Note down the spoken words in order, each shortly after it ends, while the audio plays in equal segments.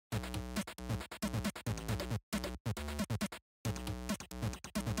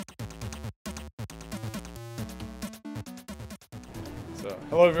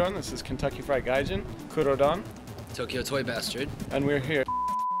Hello everyone, this is Kentucky Fried Gaijin, Kurodon, Tokyo Toy Bastard, and we're here.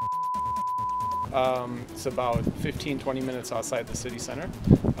 It's about 15-20 minutes outside the city center.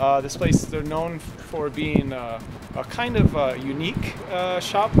 This place, they're known for being a kind of unique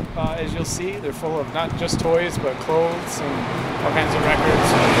shop, as you'll see. They're full of not just toys, but clothes and all kinds of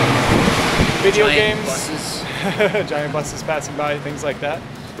records, video games, buses. Giant buses passing by, things like that.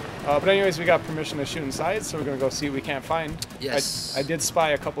 But anyways, we got permission to shoot inside, so we're going to go see what we can't find. Yes. I did spy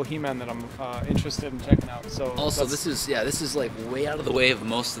a couple He-Man that I'm interested in checking out. So also, this is like way out of the way of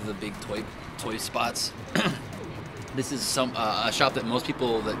most of the big toy spots. This is a shop that most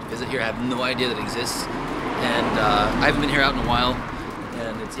people that visit here have no idea that exists, and I haven't been here out in a while,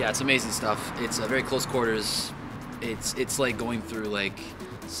 and it's amazing stuff. It's very close quarters. It's like going through like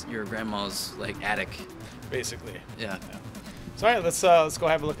your grandma's like attic, basically. Yeah. So all right, let's go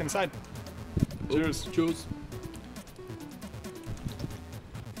have a look inside. Cheers. Cheers.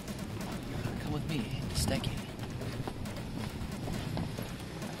 Come with me, Stanky.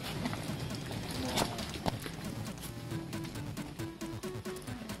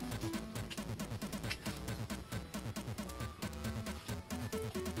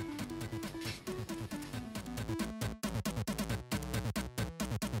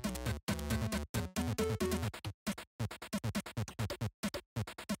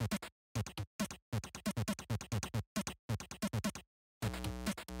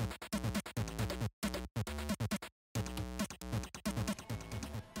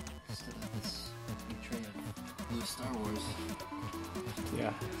 Star Wars.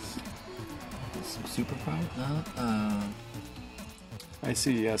 Yeah. Some superpower? I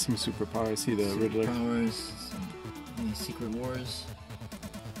see, yeah, some superpower. I see the Riddler. Superpowers, some Secret Wars.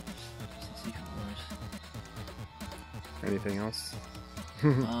 Some Secret Wars. Anything else?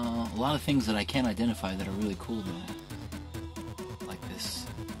 A lot of things that I can't identify that are really cool though. Like this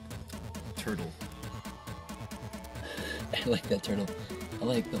turtle. I like that turtle. I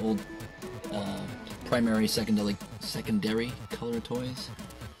like the old primary, secondary color toys.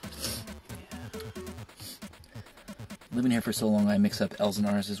 Yeah. Living here for so long, I mix up L's and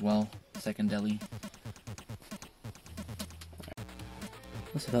R's as well. Secondary.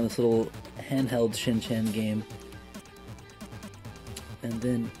 Also found this little handheld Shin-Chan game. And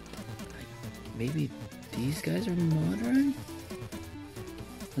then maybe these guys are modern?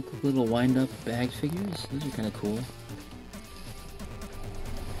 Look like little wind-up bag figures. Those are kind of cool.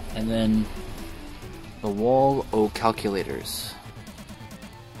 And then the Wall-O calculators.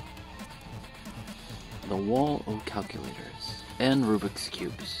 The Wall-O calculators. And Rubik's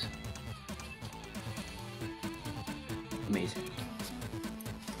Cubes. Amazing.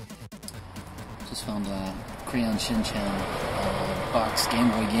 Just found a Crayon Shin-Chan box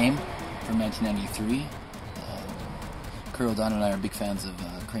Game Boy game from 1993. Kurodon and I are big fans of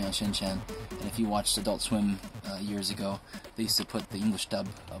Crayon Shin-Chan. And if you watched Adult Swim years ago, they used to put the English dub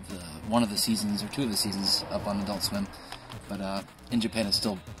of one of the seasons or two of the seasons up on Adult Swim, but in Japan it's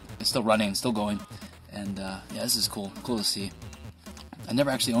still running, still going, and yeah, this is cool to see. I never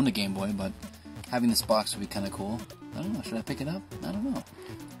actually owned a Game Boy, but having this box would be kind of cool. I don't know, should I pick it up? I don't know.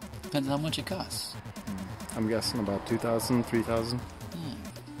 Depends on how much it costs. I'm guessing about 2,000, 3,000.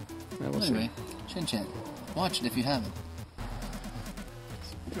 Yeah, we'll anyway, Shin-Chan, watch it if you haven't.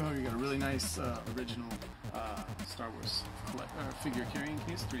 Oh, you got a really nice original Star Wars figure carrying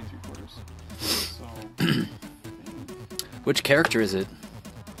case, 3 3/4. So, which character is it?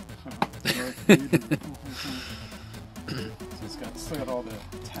 So it's still got all the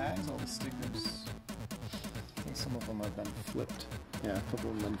tags, all the stickers. I think some of them have been flipped. Yeah, a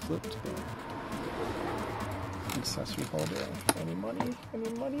couple of them have been flipped. But accessory holder. Any money? Any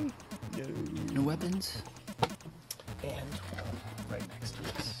money? No weapons. And right next to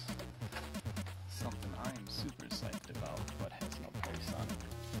us, something I am super psyched about, but has no price on it.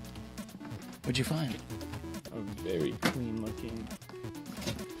 What'd you find? A very clean looking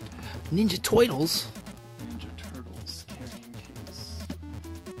Ninja Turtles. Ninja Turtles carrying case.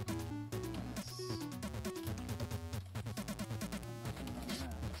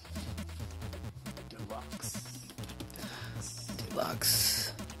 Deluxe.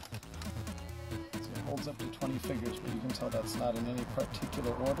 Deluxe. It holds up to 20 figures, but you can tell that's not in any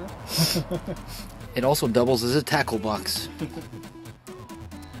particular order. It also doubles as a tackle box.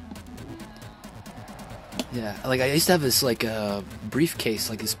 Yeah, like I used to have this like briefcase,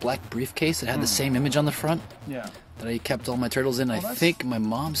 like this black briefcase that had the same image on the front. Yeah. that I kept all my turtles in. I think my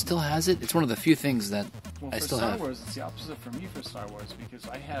mom still has it. It's one of the few things that I still have. For Star Wars, it's the opposite for me for Star Wars because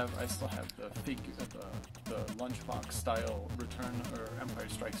I still have the the lunchbox style Return or Empire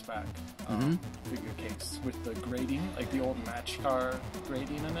Strikes Back figure case with the grading, like the old match car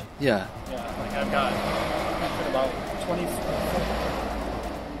grading in it. Yeah. Yeah, like I've got about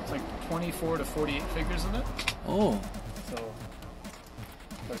 24 to 48 figures in it. Oh. So.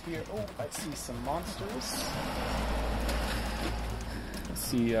 But here, I see some monsters. Let's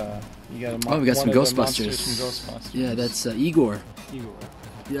see, you got we got some Ghostbusters. Some Ghostbusters. Yeah, that's Igor. Igor.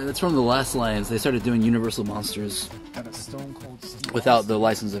 Yeah, that's one of the last Lions. They started doing Universal monsters. Got a Stone Cold Steve without the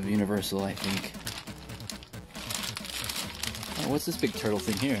license of Universal, I think. Oh, what's this big turtle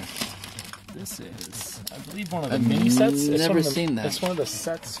thing here? This is, I believe, one of the mini sets. I've never seen that. It's one of the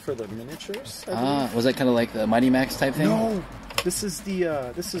sets for the miniatures. Was that kind of like the Mighty Max type thing? No. This is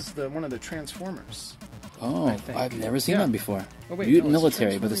the one of the Transformers. Oh, I've never seen one before. Oh, wait, Mutant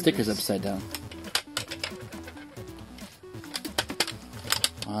Military, but the sticker's upside down.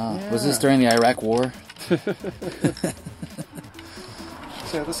 Wow. Yeah. Was this during the Iraq War?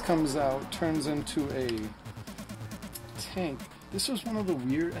 So this comes out, turns into a tank. This was one of the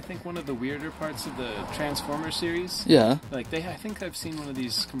weirder parts of the Transformers series. Yeah. Like I think I've seen one of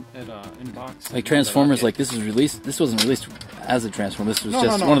these in box. Like Transformers, like this was released. This wasn't released as a Transformer. This was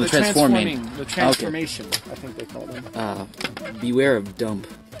just one of the transforming. The transformation, okay. I think they call them. Beware of dump.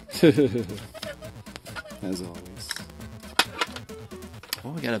 As always.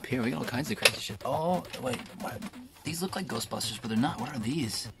 What we got up here? We got all kinds of crazy shit. Oh wait, what? These look like Ghostbusters, but they're not. What are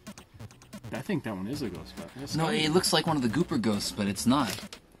these? I think that one is a Ghostbuster. No, it looks like one of the Gooper ghosts, but it's not.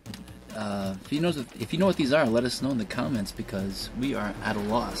 If you know what these are, let us know in the comments because we are at a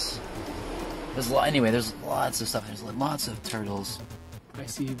loss. Anyway, there's lots of stuff. There's lots of turtles. I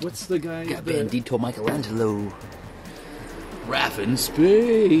see. What's the guy? Got Bandito Michelangelo. Raph in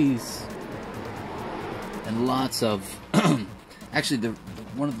space. And lots of. Actually,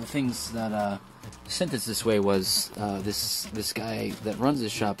 one of the things that sent us this way was this guy that runs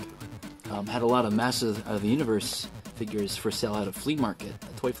this shop. Had a lot of Masters of the Universe figures for sale at a flea market,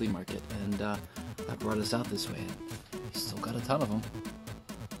 a toy flea market, and that brought us out this way. He's still got a ton of them.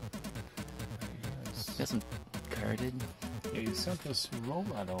 Got some carded. Yeah, you sent this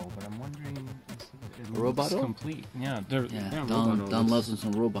Roboto, but I'm wondering it Roboto? Complete. Yeah, Don loves him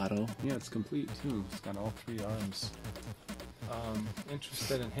some Roboto. Yeah, it's complete too. It's got all three arms.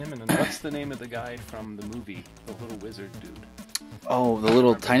 Interested in him, and then what's the name of the guy from the movie, the little wizard dude? Oh, the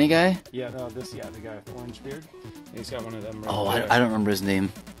little tiny guy? Yeah, no, the guy with the orange beard. He's got one of them. Right I don't remember his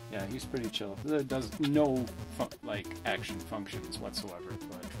name. Yeah, he's pretty chill. Does no action functions whatsoever.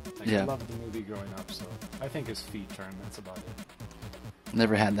 But I loved the movie growing up, so I think his feet turn. That's about it.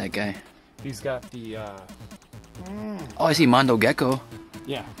 Never had that guy. He's got the. Oh, I see Mondo Gecko.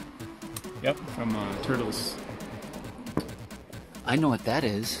 Yeah. Yep, from Turtles. I know what that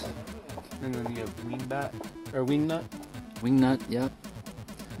is. And then you have Wingbat or Wingnut. Wingnut, yep.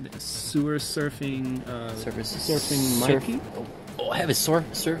 The sewer surfing. Surfing Mikey. Oh, I have his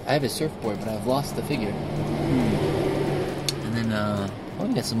surfboard, but I've lost the figure. And then,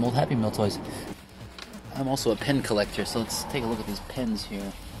 we got some old Happy Meal toys. I'm also a pen collector, so let's take a look at these pens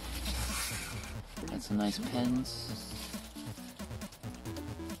here. Got some nice pens.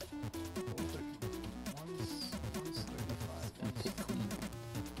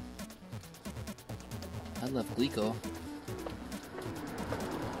 I love Glico.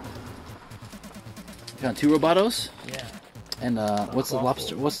 You found two Robotos? Yeah. And what's the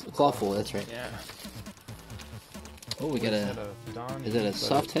lobster? What's the Clawful? That's right. Yeah. Oh, we got a. Is that a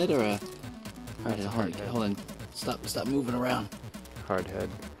soft head or a hard head? Hold on. Stop moving around. Hard head.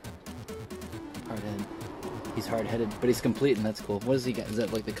 Hard head. He's hard-headed, but he's complete, and that's cool. What does he got? Is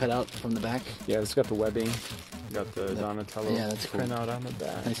that like the cutout from the back? Yeah, it's got the webbing. Got the Donatello that's cool. print out on the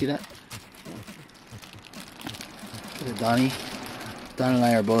back. Can I see that? Donnie. Don and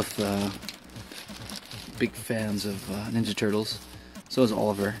I are both big fans of Ninja Turtles. So is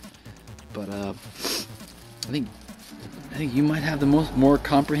Oliver. But I think you might have the more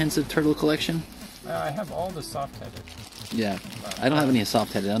comprehensive turtle collection. I have all the soft-headed. Yeah, I don't have any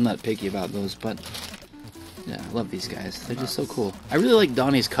soft-headed. I'm not picky about those, but yeah, I love these guys. They're just so cool. I really like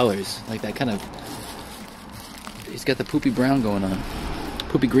Donnie's colors, like that kind of. He's got the poopy brown going on,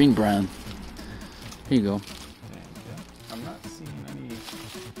 poopy green brown. Here you go. I'm not seeing any.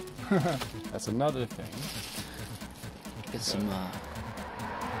 That's another thing. Get some.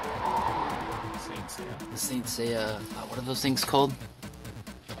 Saint Seiya. What are those things called?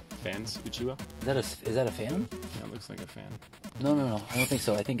 Fans, Uchiwa. Is that a fan? Yeah, it looks like a fan. No. I don't think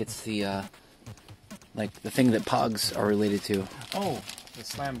so. I think it's the. like the thing that Pogs are related to. Oh, the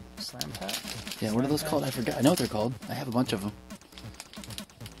slam pat? Yeah, what are those called? I forgot. I know what they're called. I have a bunch of them.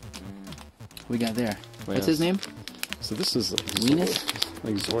 What we got there? What's his name? So this is Venus?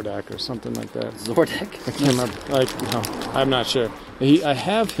 like Zordak or something like that. Zordak? I can't remember. Like, no, I'm not sure. I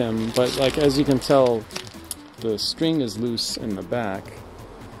have him, but like as you can tell, the string is loose in the back.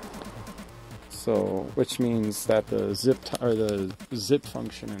 So, which means that the zip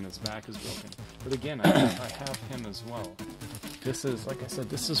function in his back is broken. But again, I have him as well. This is, like I said,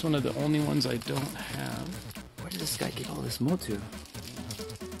 this is one of the only ones I don't have. Where did this guy get all this motu?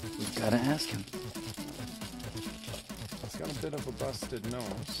 We've got to ask him. He's got a bit of a busted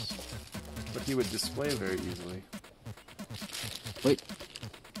nose, but he would display very easily. Wait.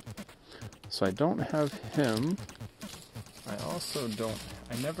 So I don't have him. I also don't.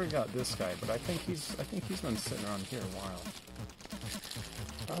 I never got this guy, but I think he's been sitting around here a while.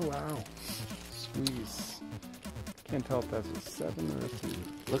 Oh wow! Squeeze. Can't tell if that's a 7 or a 3.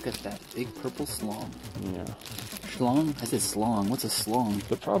 Look at that big purple slong. Yeah. Schlong? I said slong. What's a slong?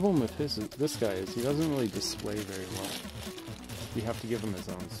 The problem with this guy is he doesn't really display very well. You have to give him his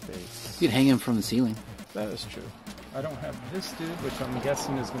own space. You could hang him from the ceiling. That is true. I don't have this dude, which I'm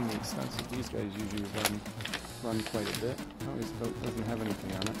guessing is going to be expensive. These guys usually run quite a bit. Oh, he doesn't have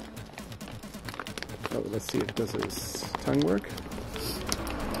anything on it. Oh, let's see if does his tongue work.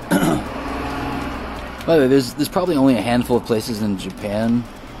 By the way, there's probably only a handful of places in Japan,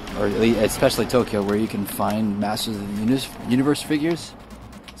 or especially Tokyo, where you can find Masters of the Universe figures.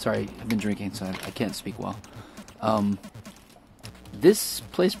 Sorry, I've been drinking, so I can't speak well. This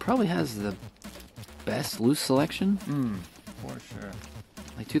place probably has the best loose selection. For sure.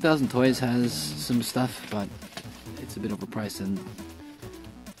 Like 2000 Toys has some stuff, but it's a bit overpriced, and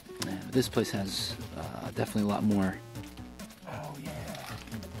this place has definitely a lot more. Oh yeah.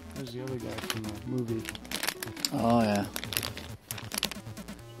 There's the other guy from the movie. Oh yeah.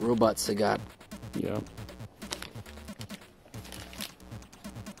 Robot Sagat. Yeah.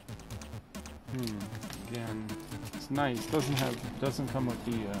 Again, it's nice. Doesn't come with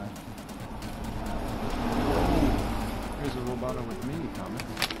the. Here's a Roboto with mini comic.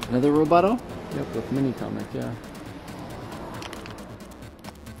 Another Roboto? Yep, with mini comic. Yeah.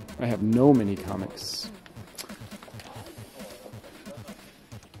 I have no mini comics.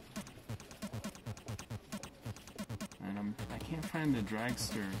 And I can't find the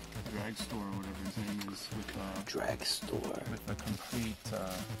dragstore or whatever his name is with Dragstore. with a complete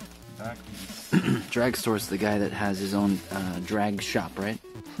back piece. Dragstore's the guy that has his own drag shop, right?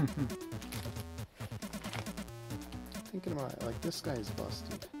 Thinking about it, like this guy is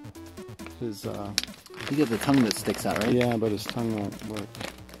busted. His You get the tongue that sticks out, right? yeah, but his tongue won't work.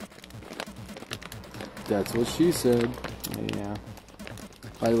 That's what she said. Yeah.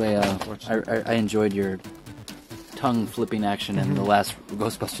 By the way, I enjoyed your tongue flipping action in the last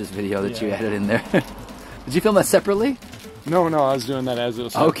Ghostbusters video that you added in there. Did you film that separately? No, I was doing that as it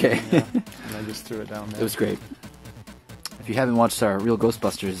was okay. happening, yeah. And I just threw it down there. It was great. If you haven't watched our Real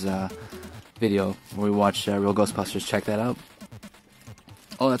Ghostbusters video where we watched Real Ghostbusters, check that out.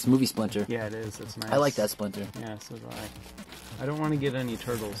 Oh, that's Movie Splinter. Yeah, it is. It's nice. I like that Splinter. Yeah, so do I. I don't want to get any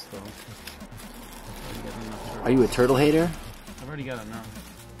turtles, though. Are you a turtle hater? I've already got enough.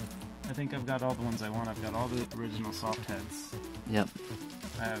 I think I've got all the ones I want. I've got all the original soft heads. Yep.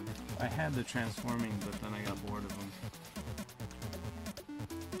 I had the transforming, but then I got bored of them.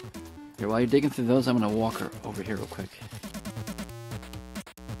 Here, while you're digging through those, I'm going to walk over here real quick.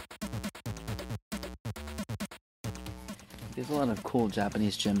 There's a lot of cool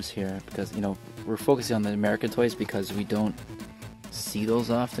Japanese gems here because, you know, we're focusing on the American toys because we don't see those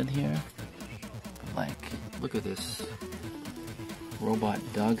often here. But like, look at this robot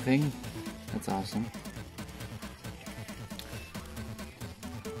dog thing. That's awesome.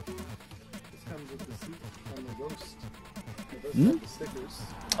 This comes with the seat from the Ghost. The stickers.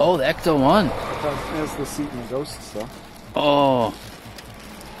 Oh, the Ecto-1. It has the seat and the Ghost stuff. Oh,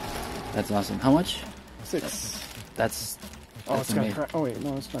 that's awesome. How much? 6. That's It's gonna crack. Oh wait,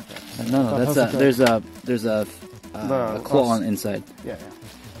 no, it's not cracked. No, that's there's a claw on the inside. Yeah.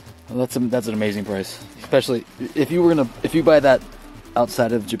 Well, that's an amazing price. Especially if you buy that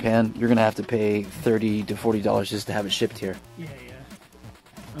outside of Japan, you're gonna have to pay $30 to $40 just to have it shipped here. Yeah.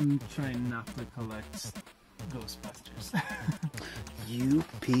 I'm trying not to collect Ghostbusters. You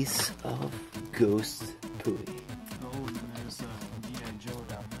piece of ghost pooey. Oh, and there's G.I. Joe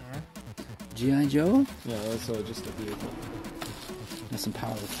down there. G.I. Joe? Yeah, that's just a vehicle. There's some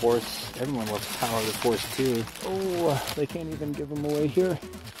Power of the Force. Everyone loves Power of the Force too. Oh, they can't even give them away here.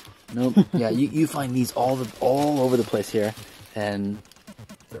 Nope. Yeah, you find these all over the place here, and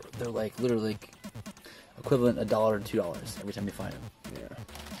they're like literally. equivalent $1 to $2 every time you find them. Yeah.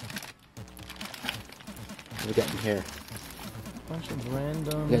 What we got in here? Bunch of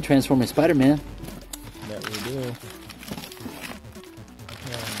random. We got Transforming Spider-Man. That we do.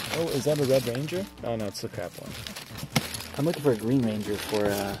 Oh, is that a Red Ranger? Oh no, it's the crap one. I'm looking for a Green Ranger for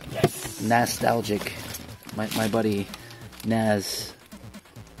Nostalgic. My buddy Naz,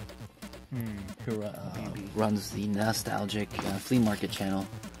 who runs the Nostalgic flea market channel.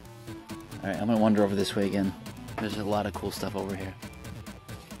 Alright, I'm gonna wander over this way again. There's a lot of cool stuff over here.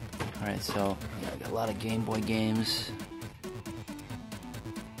 Alright, so yeah, I got a lot of Game Boy games.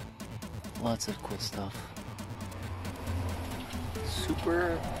 Lots of cool stuff.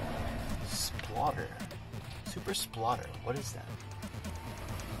 Super Splotter. Super Splotter. What is that?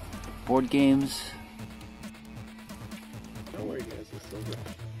 Board games. Don't worry, guys. It's Silver.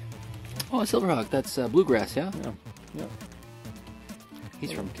 Oh, Silverhawk. That's Bluegrass, yeah? Yeah. Yeah.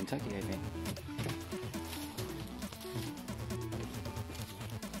 He's from Kentucky, I think.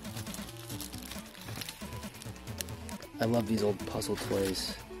 I love these old puzzle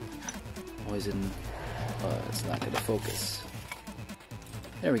toys. Always in... it's not going to focus.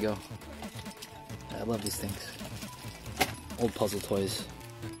 There we go. I love these things. Old puzzle toys.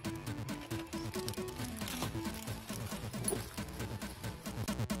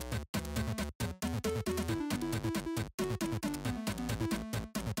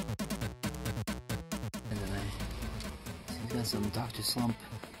 And then he's got some Dr. Slump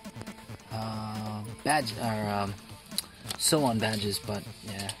badge or so-on badges, but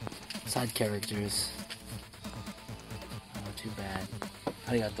yeah, side characters. Not too bad.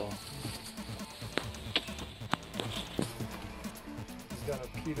 Arigato. He's got a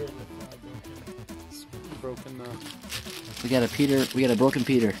Peter with broken. We got a Peter. We got a broken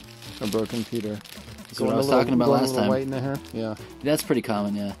Peter. A broken Peter. That's what I was talking about last time. White in the hair. Yeah. That's pretty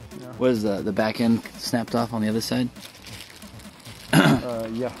common. Yeah. Yeah. What is the back end snapped off on the other side?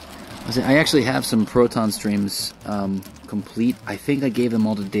 Yeah. I actually have some Proton streams complete. I think I gave them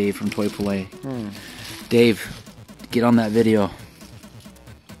all to Dave from Toy Play. Dave, get on that video.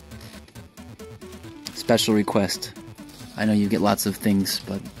 Special request. I know you get lots of things,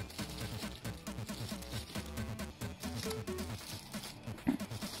 but...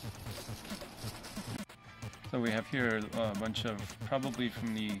 So we have here a bunch of, probably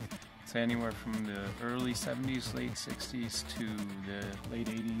from the, say anywhere from the early 70s, late 60s to the late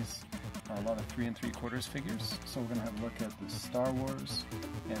 80s, a lot of 3 3/4 figures. So we're going to have a look at the Star Wars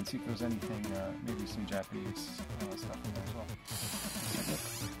and see if there's anything, maybe some Japanese stuff in there as well.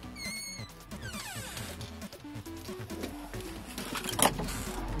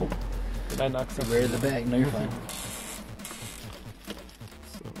 Did I knock something? Right in the bag. No, you're fine.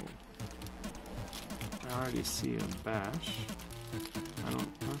 So, I already see a bash. I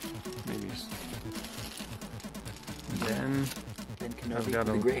don't know. Maybe. Then Ben Kenobi I've got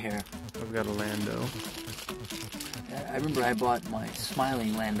with the gray hair. I've got a Lando. I remember I bought my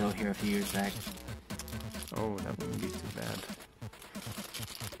smiling Lando here a few years back. Oh, that wouldn't be too bad.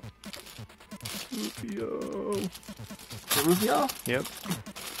 Rufio. The Rufio? Yep.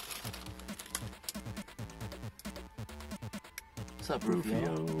 What's up,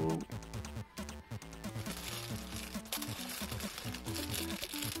 Rufio?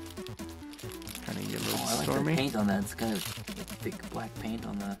 Kind of yellow, Oh, I like stormy. the paint on that. It's kind of thick black paint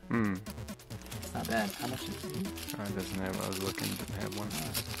on the... It's not bad. How much is it? It doesn't have. I was looking, didn't have one.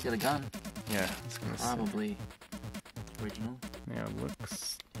 He's got a gun. Yeah, it's gonna Probably original. Yeah, it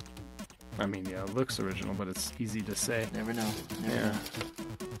looks. I mean, yeah, it looks original, but it's easy to say. Never know. Never Yeah. know.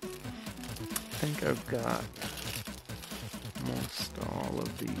 I think I've got most all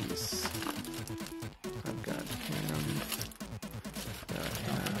of these. I've got him. Got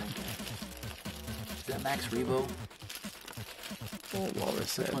him. Is that Max Rebo? Full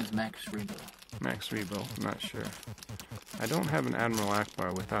Walrus This head. one's Max Rebo. Max Rebo, I'm not sure. I don't have an Admiral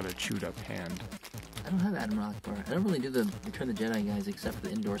Akbar without a chewed up hand. I don't have Admiral Akbar. I don't really do the Return of the Jedi guys except for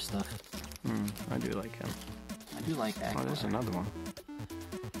the indoor stuff. I do like him. I do like Akbar. Oh, there's another one.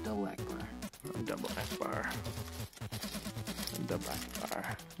 Double Akbar. Double Akbar. Double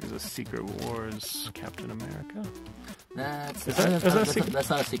Akbar. There's a Secret Wars Captain America. That's That's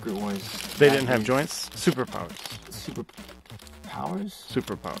not a Secret Wars. They didn't have joints? Superpowers. Powers?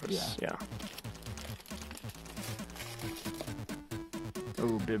 Superpowers, yeah.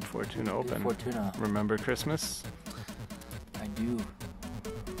 Oh, Bib Fortuna open. Fortuna. Remember Christmas? I do.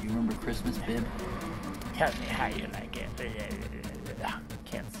 You remember Christmas, Bib? Tell me how you like it.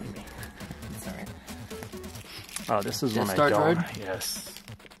 Can't see me. It's alright. Oh, this is Death one Star I don't. droid? Yes.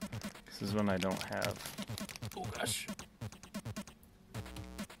 This is one I don't have. Oh gosh.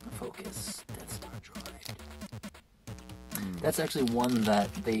 Focus. Death Star droid. That's actually one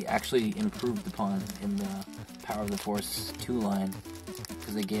that they actually improved upon in the Power of the Force 2 line,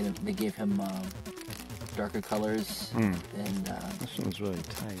 because they gave him darker colors, and this one's really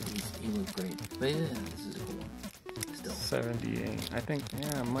tight. He looks great. But yeah, this is a cool one. Still 78. I think,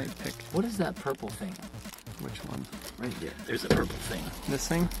 yeah, I might pick. What is that purple thing? Which one? Right there. There's a purple thing. This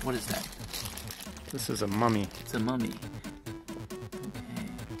thing? What is that? This is a mummy. It's a mummy. Okay.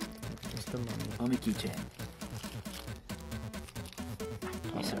 Just a mummy. Mummy keychain.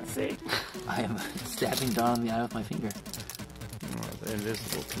 Oh, sorry. I am stabbing Don in the eye with my finger. Oh, the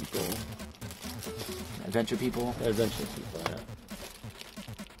invisible people. Adventure people. Adventure people, yeah.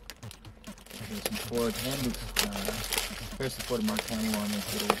 There's some Ford and Luke, Harrison Ford and Mark Hamill on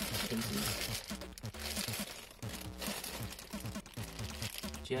those little cases.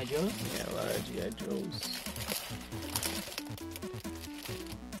 G.I. Joes? Yeah, a lot of G.I. Joes.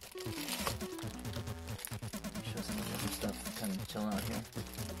 Show some of the other stuff kind of chilling out here.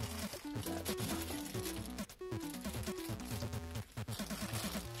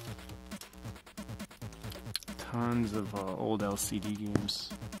 Tons of old LCD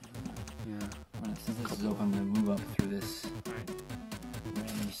games. Yeah. Well, since this is open, I'm going to move up through this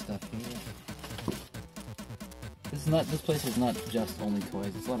random stuff here. This place is not just only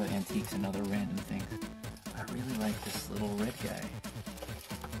toys, it's a lot of antiques and other random things. I really like this little red guy.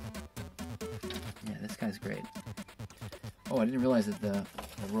 Yeah, this guy's great. Oh, I didn't realize that the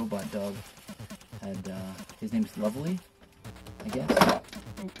robot dog had, his name's Lovely, I guess?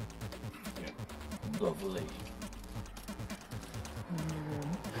 Lovely.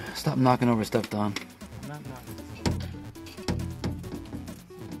 Stop knocking over stuff, Don. Not knocking.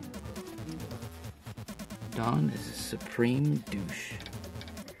 Don is a supreme douche.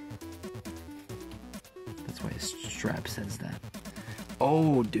 That's why his strap says that.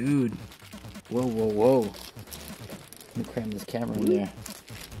 Oh, dude. Whoa, whoa, whoa. Let me cram this camera in there.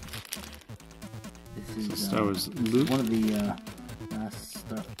 This is Star Wars Luke. one of the last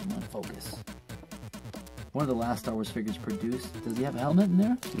Star... Come on, focus. One of the last Star Wars figures produced. Does he have a helmet in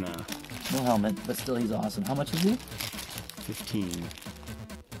there? Nah. No helmet, but still he's awesome. How much is he? 15.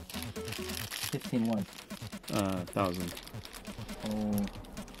 15 what? 1,000. Oh,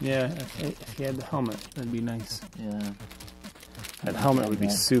 Yeah, if he had the helmet, that'd be nice. yeah. That helmet would be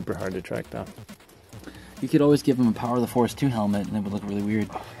super hard to track down. You could always give him a Power of the Force 2 helmet and it would look really weird.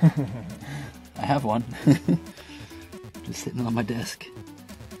 I have one. Just sitting on my desk.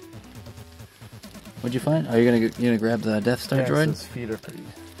 What'd you find? Oh, you're gonna grab the Death Star droid? His feet are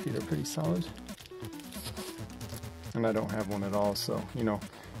pretty solid. And I don't have one at all, so you know,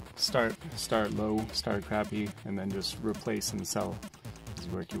 start low, start crappy, and then just replace and sell as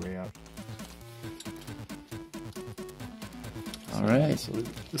you work your way up. All right.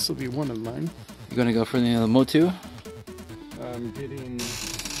 This will be one of mine. You gonna go for the Motu? I'm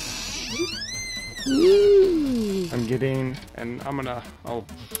getting, and I'll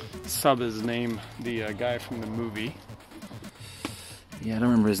sub his name, the guy from the movie. Yeah, I don't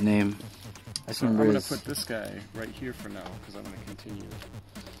remember his name. I So I'm going to put this guy right here for now, because I'm going to continue.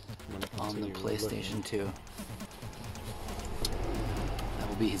 On the PlayStation 2. That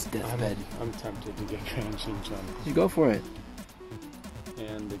will be his deathbed. I'm tempted to get Crayon Shin-chan. You go for it.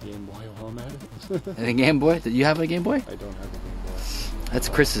 And the Game Boy while I'm at it. And a Game Boy? Did you have a Game Boy? I don't have a Game Boy. That's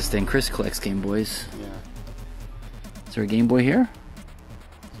Chris's thing. Chris collects Game Boys. Yeah. Is there a Game Boy here?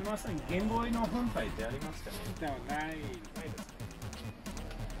 Game Boy no Honpai. Yeah,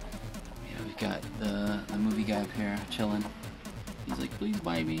 we've got the movie guy up here chilling. He's like, please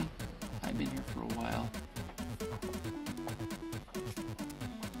buy me. I've been here for a while.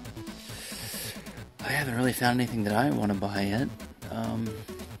 I haven't really found anything that I want to buy yet.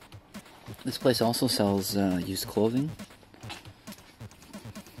 This place also sells used clothing,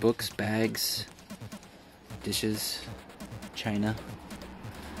 books, bags, dishes, china.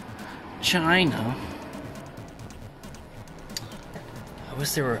 China. I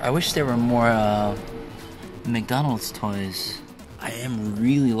wish there were more McDonald's toys. I am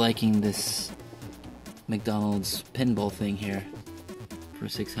really liking this McDonald's pinball thing here for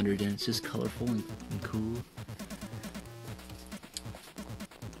 600 yen. It's just colorful and cool.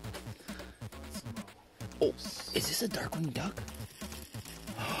 Oh, is this a Darkwing Duck?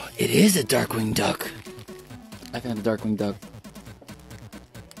 It is a Darkwing Duck. I found a Darkwing Duck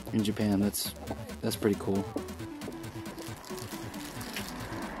in Japan. That's pretty cool.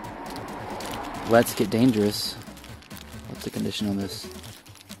 Let's Get Dangerous. What's the condition on this?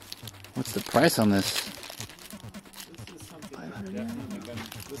 What's the price on this? 500 yen.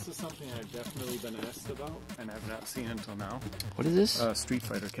 This is something I've definitely been asked about, and I've not seen until now. What is this? Street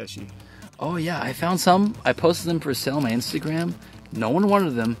Fighter Keshi. Oh yeah, I found some. I posted them for sale on my Instagram. No one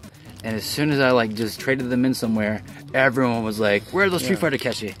wanted them, and as soon as I like just traded them in somewhere, everyone was like, "Where are those Street Fighter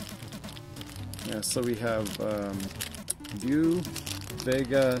Keshi?" Yeah, so we have Ryu,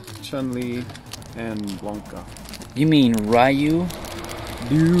 Vega, Chun-Li, and Blanca. You mean Ryu?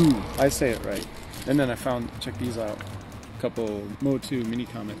 Ryu! I say it right. And then I found, check these out, a couple Motu mini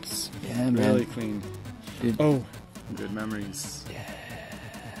comics. Yeah, man. Really clean. Dude. Oh, good memories. Yeah.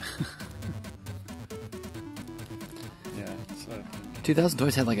 Yeah, so 2000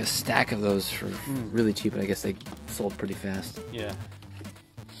 Toys had like a stack of those for really cheap, but I guess they sold pretty fast. yeah.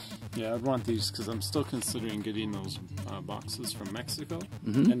 Yeah, I'd want these because I'm still considering getting those boxes from Mexico,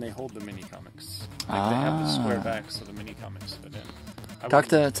 and they hold the mini comics. Like they have the square backs so the mini comics fit in. Talk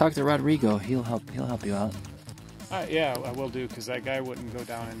to Rodrigo. He'll help you out. Yeah, I will do, because that guy wouldn't go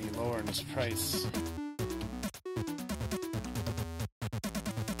down any lower in his price.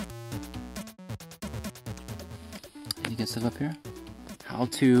 Any good stuff up here? How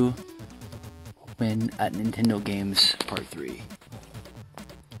to win at Nintendo Games Part 3.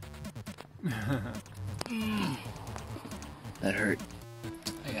 That hurt.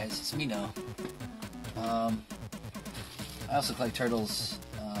 Hey guys, it's me now. I also collect turtles.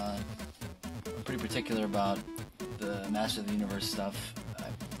 I'm pretty particular about the Master of the Universe stuff.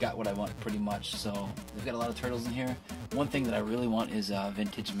 I've got what I want pretty much, so they've got a lot of turtles in here. One thing that I really want is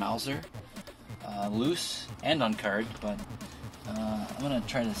vintage Mauser. Loose and on card, but I'm gonna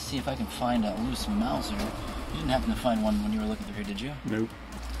try to see if I can find a loose Mauser. You didn't happen to find one when you were looking through here, did you? Nope.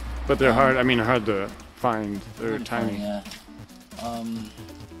 But they're hard. I mean, hard to find. They're tiny. Yeah.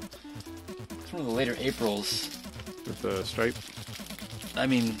 It's one of the later Aprils. With the stripe. I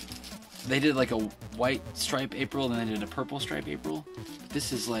mean, they did like a white stripe April, and then they did a purple stripe April.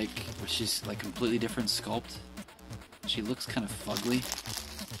 This is like, she's like completely different sculpt. She looks kind of fugly.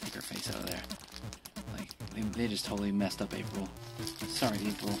 Take her face out of there. Like, they just totally messed up April. Sorry,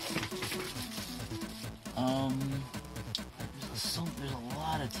 April. There's a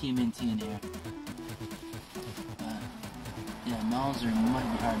lot of TMNT in here. Yeah, Mauser might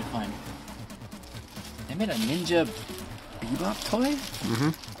be hard to find. They made a Ninja Bebop toy?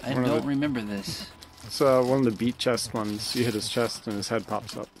 Mm-hmm. I don't remember this. It's one of the beat chest ones. You hit his chest and his head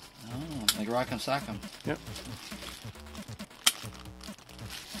pops up. Oh, like Rock'em Sock'em. Yep.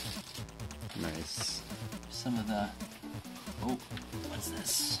 Nice. Some of the... Oh, what's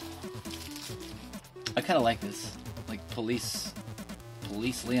this? I kind of like this. Like Police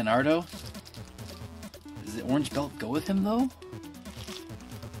Leonardo. Does the orange belt go with him though?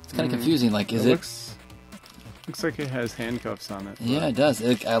 It's kind of confusing. Like, is it? Looks like it has handcuffs on it. Yeah, it does.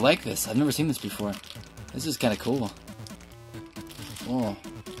 I like this. I've never seen this before. This is kind of cool. Oh,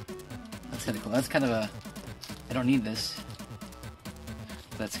 that's kind of cool. That's kind of a... I don't need this.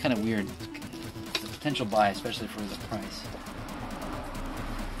 That's kind of weird. It's a potential buy, especially for the price.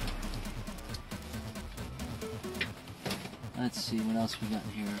 Let's see what else we got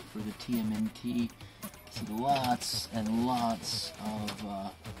here for the TMNT. See lots and lots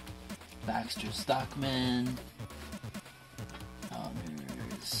of Baxter Stockman.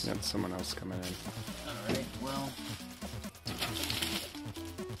 There's... Got someone else coming in. Alright, well...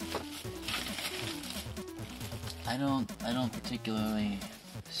 I don't particularly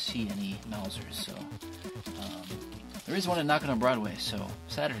see any Mausers, so... there is one at Knockin' on Broadway, so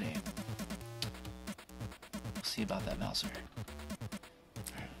Saturday. We'll see about that Mauser.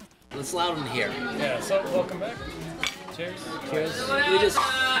 It's loud in here. Yeah, so welcome back. Cheers. Cheers.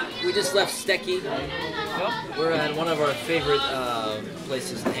 We just left Steki. Yep. We're at one of our favorite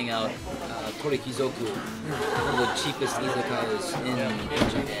places to hang out, Torikizoku, one of the cheapest izakayas in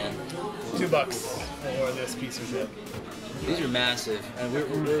Japan. $2 for this piece of shit. These are massive, and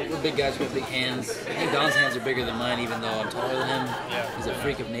we're big guys with big hands. I think Don's hands are bigger than mine, even though I'm taller than him. Yeah. He's a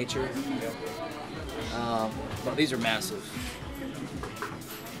freak of nature. But these are massive.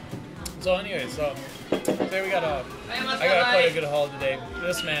 So anyways, today I got quite a good haul today.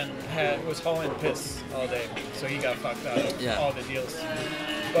 This man was hauling piss all day, so he got fucked out of all the deals.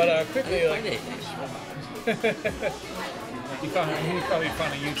 But quickly, he probably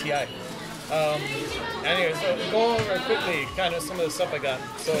found a UTI. Anyways, so go over quickly kind of some of the stuff I got.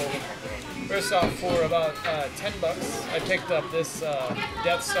 So first off, for about $10, I picked up this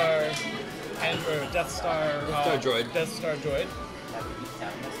Death Star droid.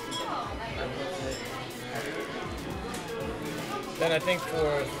 Then I think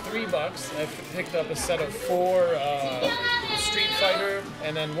for $3, I picked up a set of 4 Street Fighter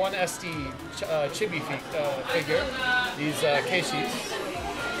and then 1 SD Chibi figure, these Keishis.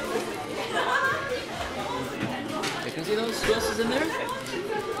 see those? Who else is in there?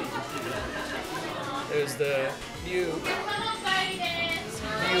 There's the Mew,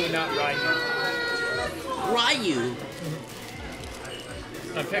 not Ryu. Ryu.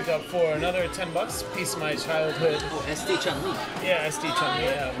 I picked up for another $10, piece of my childhood. Oh, SD Chun-Li. Yeah, SD Chun-Li.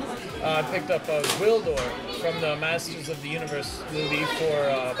 Yeah. I picked up a Wildor from the Masters of the Universe movie for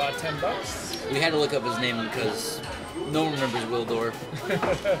about $10. We had to look up his name because no one remembers Wildor.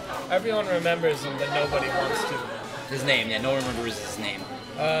 Everyone remembers him, but nobody wants to. His name, yeah, no one remembers his name.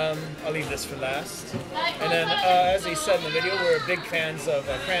 I'll leave this for last. And then, as he said in the video, we're big fans of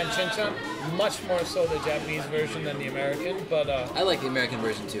Crayon Shin-chan. Much more so the Japanese version than the American. But I like the American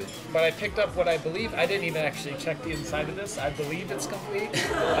version too. But I picked up what I believe. I didn't even actually check the inside of this. I believe it's complete.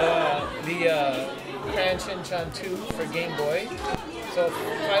 The Crayon Shin-chan 2 for Game Boy. So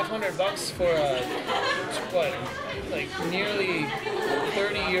 $500 for a like nearly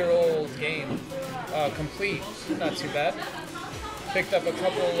 30-year-old game, complete. Not too bad. Picked up a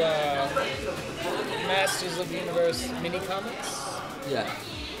couple Masters of the Universe mini comics. Yeah.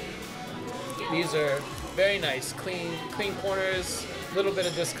 These are very nice, clean corners, a little bit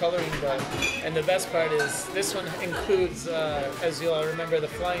of discoloring, and the best part is this one includes, as you all remember, the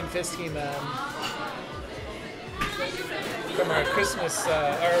Flying Fist He-Man from our Christmas,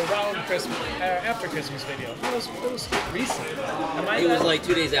 after Christmas video. It was recent. It was like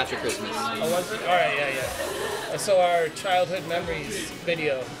 2 days after Christmas. Oh, was it? All right, yeah. So our childhood memories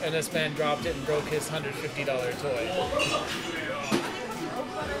video, and this man dropped it and broke his $150 toy.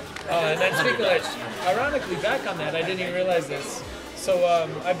 And then speaking of which, ironically, back on that, I didn't even realize this. So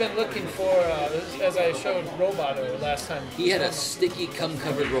I've been looking for, as I showed Roboto last time. He had a sticky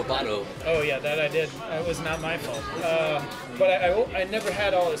cum-covered Roboto. Oh yeah, that I did. It was not my fault. But I never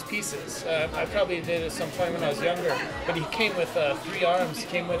had all his pieces. I probably did at some point when I was younger. But he came with 3 arms. He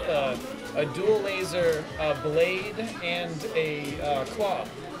came with a dual laser blade and a claw.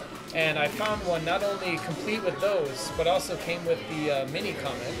 And I found one not only complete with those, but also came with the mini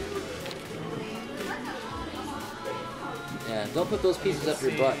comic. Yeah, don't put those pieces up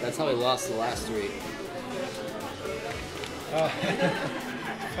your butt. That's how he lost the last 3.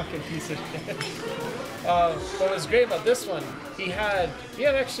 Fucking piece of shit. What was great about this one, he had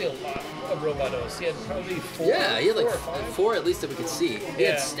actually a lot of Robotos. He had probably 4. Yeah, he had like 4 or 5. 4 at least that we could see. He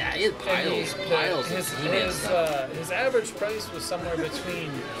had piles of He-Man stuff. His average price was somewhere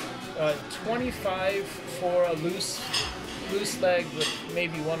between 25 for a loose leg with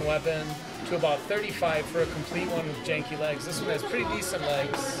maybe 1 weapon, to about 35 for a complete one with janky legs. This one has pretty decent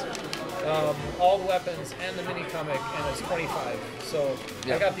legs, all the weapons and the mini comic, and it's 25. So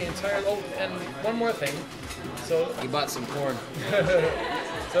I got the entire. Oh, and one more thing. So he bought some corn.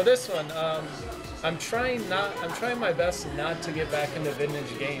 So this one, I'm trying my best not to get back into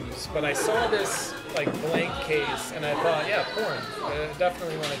vintage games, but I saw this like blank case and I thought, yeah, porn. I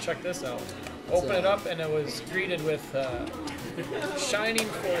definitely want to check this out. Open it up and it was greeted with Shining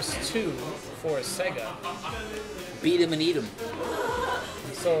Force 2 for Sega. Beat him and eat him.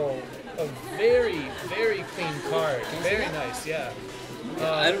 So a very, very clean card. Very nice, yeah.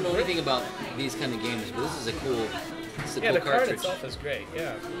 I don't know anything about these kind of games, but this is a cool. The cool card cartridge. itself is great.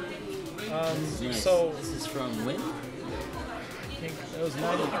 Yeah. Nice. So this is from when? I think it was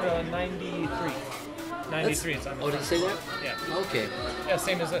 93. 93. It's on the did you say that? Yeah. Okay. Yeah,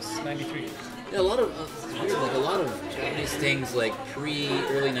 same as this. 93. Yeah, a lot of it's weird. Like a lot of Japanese things, like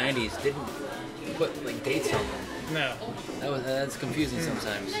early '90s, didn't put like dates on them. No. That's confusing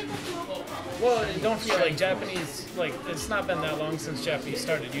sometimes. Well, don't forget, like Japanese, like it's not been that long since Japanese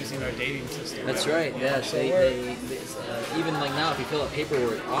started using our dating system. That's right. Yeah. So they even like now, if you fill out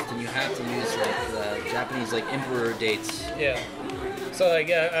paperwork, often you have to use like Japanese like emperor dates. Yeah. So like,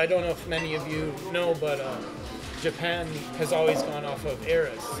 yeah, I don't know if many of you know, but Japan has always gone off of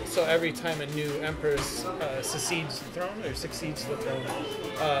eras. So every time a new emperor succeeds the throne,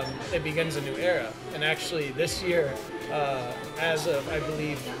 it begins a new era. And actually, this year, as of I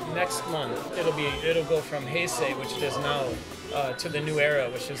believe next month, it'll go from Heisei, which it is now, to the new era,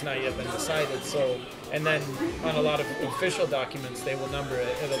 which has not yet been decided. So, and then on a lot of official documents, they will number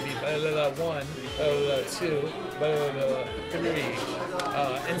it. It'll be 1, 2, 3,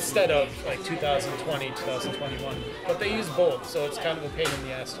 instead of like 2020, 2021. But they use both, so it's kind of a pain in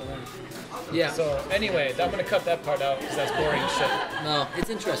the ass to learn. Yeah. So anyway, I'm gonna cut that part out because that's boring shit. No, it's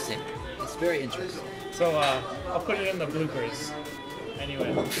interesting. It's very interesting. So I'll put it in the bloopers.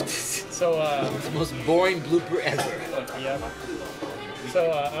 Anyway, so it's the most boring blooper ever. Yeah. So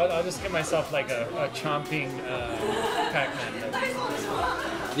I'll just give myself like a chomping Pac-Man.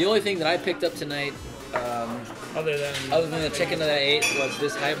 The only thing that I picked up tonight, other than the chicken that I ate, was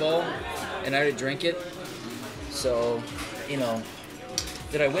this highball, and I already drank it. So, you know,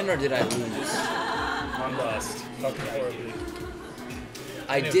 did I win or did I lose? On lost. Fucking horribly.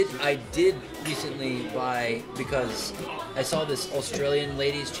 I did recently buy, because I saw this Australian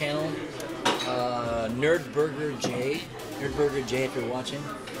lady's channel, Nerdburger J, if you're watching.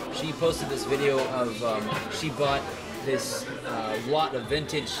 She posted this video of she bought this lot of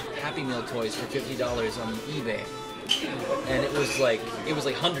vintage Happy Meal toys for $50 on eBay, and it was like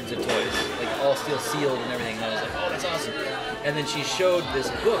hundreds of toys, like all steel sealed and everything. And I was like, oh, that's awesome. And then she showed this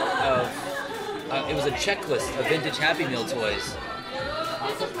book of it was a checklist of vintage Happy Meal toys.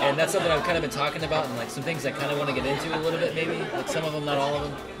 And that's something I've kind of been talking about, and like some things I kind of want to get into a little bit, maybe like some of them, not all of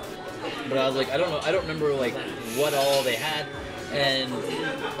them. But I was like, I don't know, I don't remember like what all they had. And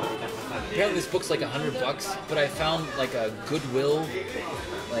apparently this book's like $100, but I found like a Goodwill,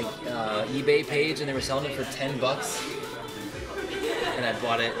 like eBay page, and they were selling it for $10, and I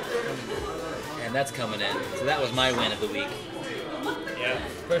bought it, and that's coming in. So that was my win of the week. Yeah,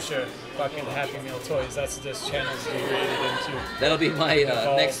 for sure. Fucking Happy Meal toys. That's what this channel's degraded into. That'll be my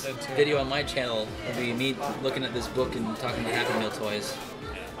next video on my channel. It'll be me looking at this book and talking about Happy Meal toys.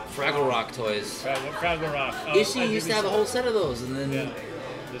 Fraggle Rock toys. Fraggle Rock. Ishi used to have a whole set of those, and then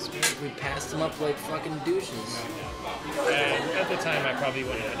we passed them up like fucking douches. And at the time, I probably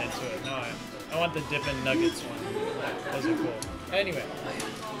wouldn't have been into it. No, I want the Dippin' Nuggets one. Those are cool. Anyway.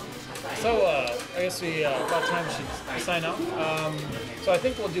 So, I guess about time we should sign off. So I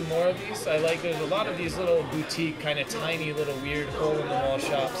think we'll do more of these. There's a lot of these little boutique, kind of tiny little weird hole-in-the-wall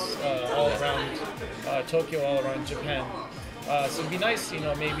shops all around Tokyo, all around Japan. So it'd be nice,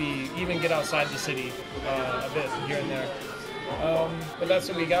 maybe even get outside the city a bit here and there. But that's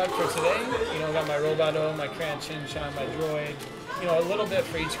what we got for today. I got my Roboto, my Crayon Shinchan, my Droid. A little bit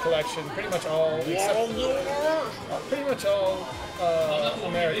for each collection. Pretty much all,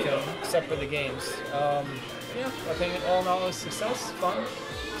 American, except for the games. I think all in all is success, fun.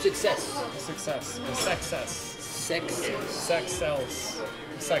 Success.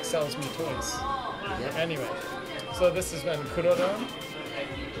 Sex sells me toys. Yep. Anyway, so this has been Kurodon.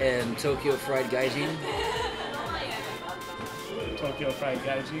 And Tokyo Fried Gaijin. Tokyo Fried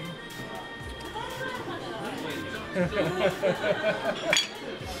Gaijin.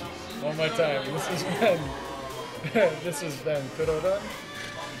 One more time. This has been Kurodon.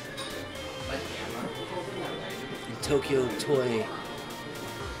 Tokyo Toy.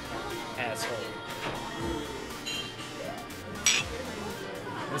 Asshole.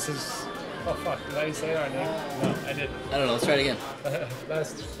 This is. Oh fuck! Did I say our name? No, I didn't. I don't know. Let's try it again.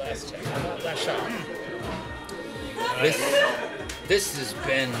 Last check. Last shot. This has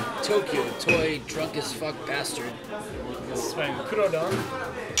been Tokyo Toy Drunk as Fuck Bastard. This has been Kurodon.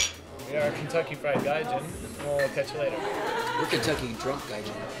 We are Kentucky Fried Gaijin. We'll catch you later. We're Kentucky Drunk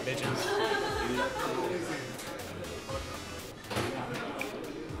Gaijin. Bitches.